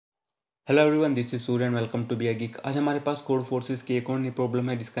Hello everyone, this is Surya and welcome to be A geek. आज हमारे पास code forces की एक और नई प्रॉब्लम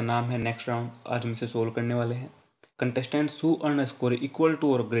है जिसका नाम है नेक्स्ट राउंड। आज हम इसे सोल्व करने वाले हैं। Contestants who earn a score equal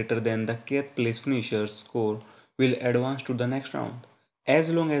to और greater than the kth place finishers score will advance to the next round as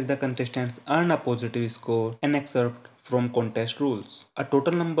long as the contestants earn a positive score and excerpt from contest rules. A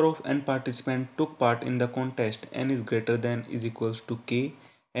total number of n participants took part in the contest n is greater than is equals to k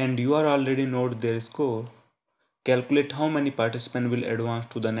and you are already know their score. Calculate how many participants will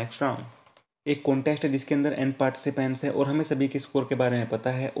advance to the next round. एक contest है जिसके अंदर N participants है और हमें सभी के score के बारे में पता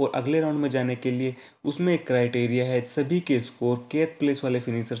है और अगले राउंड में जाने के लिए उसमें एक क्राइटेरिया है, सभी के स्कोर केथ प्लेस वाले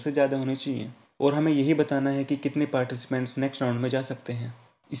फिनिशर से ज़्यादा होने चाहिए और हमें यही बताना है कि कितने पार्टिसिपेंट्स नेक्स्ट राउंड में जा सकते हैं।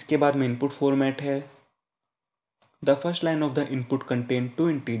 इसके बाद में इनपुट फॉर्मेट है। The first line of the input contain two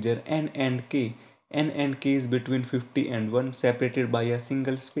integer n and k. N and k is between 50 and 1 separated by a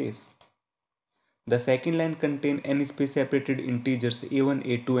single space. The second line contain n space separated integers a1,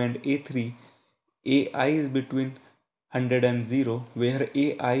 a2 and a3. AI is between 100 and 0, where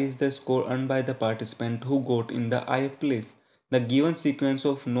AI is the score earned by the participant who got in the ith place. The given sequence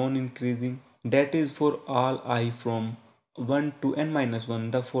of non-increasing, that is for all I from 1 to n minus 1,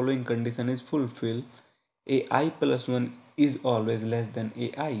 the following condition is fulfilled. AI plus 1 is always less than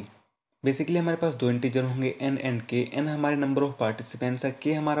AI. Basically हमारे पास दो integer होंगे N and के। N हमारे number of participants है,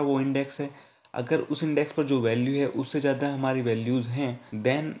 के हमारा वो index है। अगर उस इंडेक्स पर जो वैल्यू है उससे ज़्यादा हमारी वैल्यूज़ हैं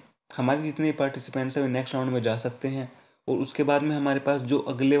देन हमारे जितने पार्टिसिपेंट्स हैं वो नेक्स्ट राउंड में जा सकते हैं। और उसके बाद में हमारे पास जो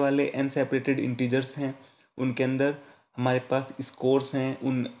अगले वाले एन सेपरेटेड इंटीजर्स हैं उनके अंदर हमारे पास स्कोर्स हैं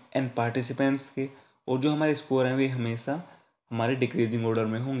उन एन पार्टिसिपेंट्स के, और जो हमारे स्कोर हैं वे हमेशा हमारे डिक्रीजिंग ऑर्डर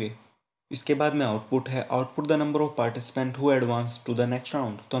में होंगे। इसके बाद में आउटपुट है। Output the number of participant who advance to the next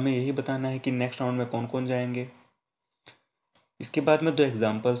round. तो हमें यही बताना है कि नेक्स्ट राउंड में कौन कौन जाएंगे। इसके बाद में दो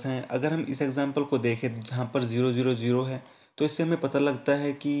एग्जांपल्स हैं। अगर हम इस एग्जांपल को देखें जहाँ पर 0 0 0 है तो इससे हमें पता लगता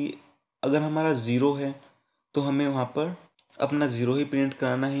है कि अगर हमारा 0 है तो हमें वहाँ पर अपना 0 ही प्रिंट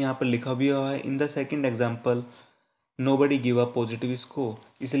कराना है। यहाँ पर लिखा भी हुआ है in the second example nobody give a positive score,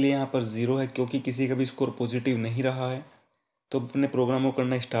 इसलिए यहाँ पर 0 है क्योंकि किसी का भी स्कोर पॉजिटिव नहीं रहा है। तो अपने प्रोग्राम को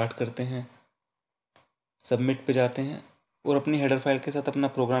करना स्टार्ट करते हैं। सबमिट पे जाते हैं और अपनी हेडर फाइल के साथ अपना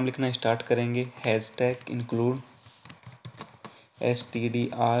प्रोग्राम लिखना स्टार्ट करेंगे। Hashtag include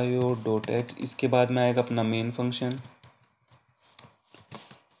stdio.h। इसके बाद में आएगा अपना मेन फंक्शन।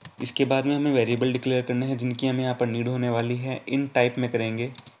 इसके बाद में हमें वेरिएबल डिक्लेयर करने हैं जिनकी हमें यहाँ पर नीड होने वाली है। इन टाइप में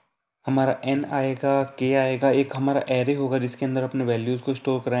करेंगे। हमारा n आएगा, k आएगा, एक हमारा एरे होगा जिसके अंदर अपने वैल्यूज़ को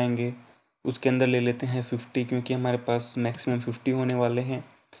स्टोर कराएंगे। उसके अंदर ले लेते हैं 50 क्योंकि हमारे पास मैक्सिमम 50 होने वाले हैं।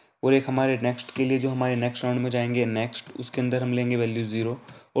 और एक हमारे नेक्स्ट के लिए जो हमारे नेक्स्ट राउंड में जाएंगे नेक्स्ट, उसके अंदर हम लेंगे वैल्यू 0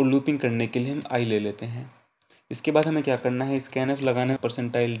 और लूपिंग करने के लिए हम आई ले लेते हैं। इसके बाद हमें क्या करना है, स्कैनफ लगाना है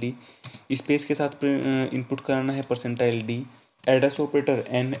परसेंटाइल डी, स्पेस के साथ इनपुट कराना है percentile D, AIDS operator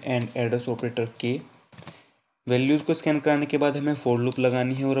N and AIDS operator के। वैल्यूज़ को स्कैन कराने के बाद हमें फॉर लूप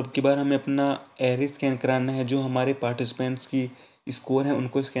लगानी है और अब की बार हमें अपना एरे स्कैन कराना है। जो हमारे पार्टिसिपेंट्स की स्कोर है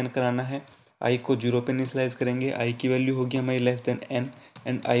उनको स्कैन कराना है। आई को 0 पे इनिशियलाइज करेंगे। आई की वैल्यू होगी हमारी less than N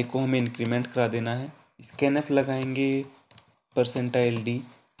and I को हमें इंक्रीमेंट करा देना है। स्कैनफ लगाएंगे percentile D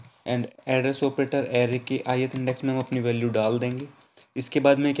and address operator array के ith इंडेक्स में हम अपनी वैल्यू डाल देंगे। इसके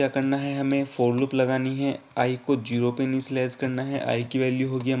बाद में क्या करना है, हमें फॉर लूप लगानी है। आई को 0 पे इनिशियलाइज करना है। आई की वैल्यू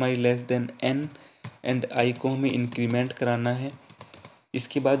होगी हमारी less than N and I को हमें इंक्रीमेंट कराना है।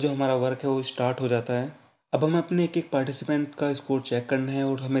 इसके बाद जो हमारा वर्क है वो स्टार्ट हो जाता है। अब हमें अपने एक एक पार्टिसिपेंट का स्कोर चेक करना है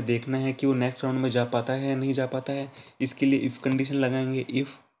और हमें देखना है कि वो नेक्स्ट राउंड में जा पाता है या नहीं जा पाता है। इसके लिए इफ़ कंडीशन लगाएंगे। इफ़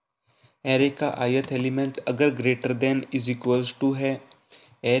एरे का ith एलिमेंट अगर greater than is equals to है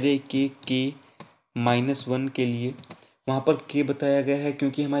एरे के -1 के लिए, वहाँ पर के बताया गया है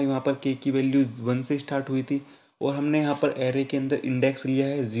क्योंकि हमारी वहाँ पर के की वैल्यू 1 से स्टार्ट हुई थी और हमने यहाँ पर एरे के अंदर इंडेक्स लिया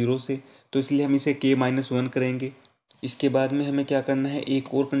है 0 से, तो इसलिए हम इसे k-1 करेंगे। इसके बाद में हमें क्या करना है,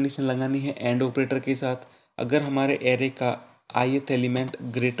 एक और कंडीशन लगानी है एंड ऑपरेटर के साथ। अगर हमारे एरे का ith एलिमेंट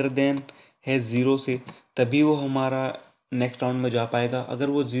ग्रेटर देन है 0 से तभी वो हमारा नेक्स्ट राउंड में जा पाएगा। अगर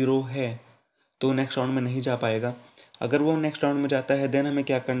वो 0 है तो नेक्स्ट राउंड में नहीं जा पाएगा। अगर वो नेक्स्ट राउंड में जाता है देन हमें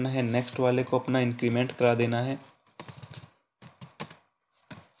क्या करना है, नेक्स्ट वाले को अपना इंक्रीमेंट करा देना है।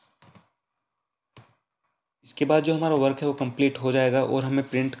 इसके बाद जो हमारा वर्क है वो कंप्लीट हो जाएगा और हमें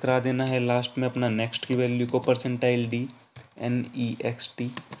प्रिंट करा देना है लास्ट में अपना नेक्स्ट की वैल्यू को परसेंटाइल डी NEXT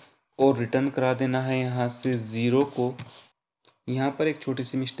और रिटर्न करा देना है यहाँ से 0 को। यहाँ पर एक छोटी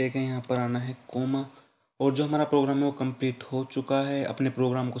सी मिस्टेक है, यहाँ पर आना है कोमा। और जो हमारा प्रोग्राम है वो कंप्लीट हो चुका है। अपने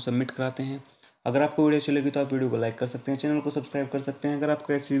प्रोग्राम को सबमिट कराते हैं। अगर आपको वीडियो चलेगी तो आप वीडियो को लाइक कर सकते हैं, चैनल को सब्सक्राइब कर सकते हैं। अगर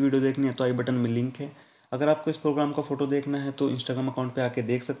आपको ऐसी वीडियो देखनी है तो आई बटन में लिंक है। अगर आपको इस प्रोग्राम का फोटो देखना है तो इंस्टाग्राम अकाउंट पे आके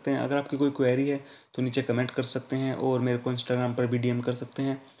देख सकते हैं। अगर आपकी कोई क्वेरी है तो नीचे कमेंट कर सकते हैं और मेरे को इंस्टाग्राम पर भी DM कर सकते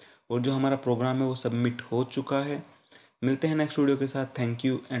हैं। और जो हमारा प्रोग्राम है वो सबमिट हो चुका है। मिलते हैं नेक्स्ट वीडियो के साथ। Thank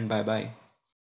you and bye bye.